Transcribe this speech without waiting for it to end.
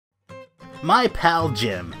my pal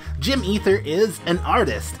Jim. Jim Ether is an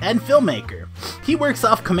artist and filmmaker. He works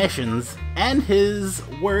off commissions, and his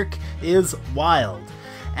work is wild,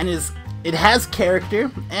 and it has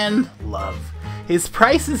character and love. His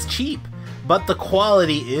price is cheap, but the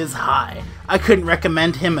quality is high. I couldn't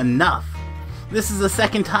recommend him enough. This is the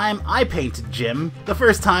second time I painted Jim. The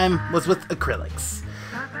first time was with acrylics.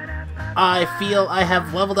 I feel I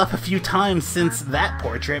have leveled up a few times since that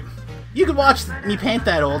portrait. You can watch me paint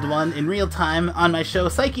that old one in real time on my show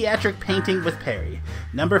Psychiatric Painting with Perry,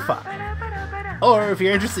 number 5. Or if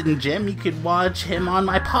you're interested in Jim, you could watch him on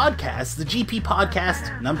my podcast, the GP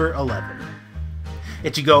Podcast, number 11.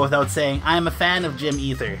 It should go without saying, I am a fan of Jim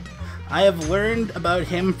Ether. I have learned about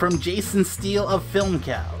him from Jason Steele of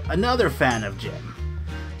FilmCow, another fan of Jim.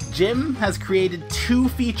 Jim has created 2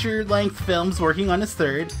 feature-length films, working on his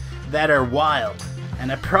third, that are wild,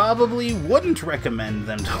 and I probably wouldn't recommend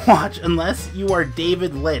them to watch unless you are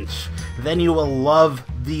David Lynch. Then you will love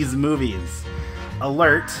these movies.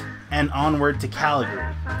 Alert and Onward to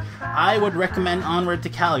Calgary. I would recommend Onward to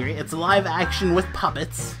Calgary. It's live action with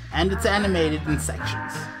puppets, and it's animated in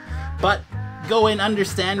sections. But go in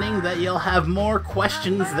understanding that you'll have more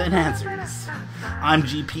questions than answers. I'm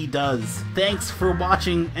GP Does. Thanks for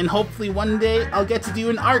watching, and hopefully one day I'll get to do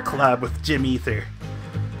an art collab with Jim Ether.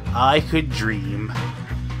 I could dream.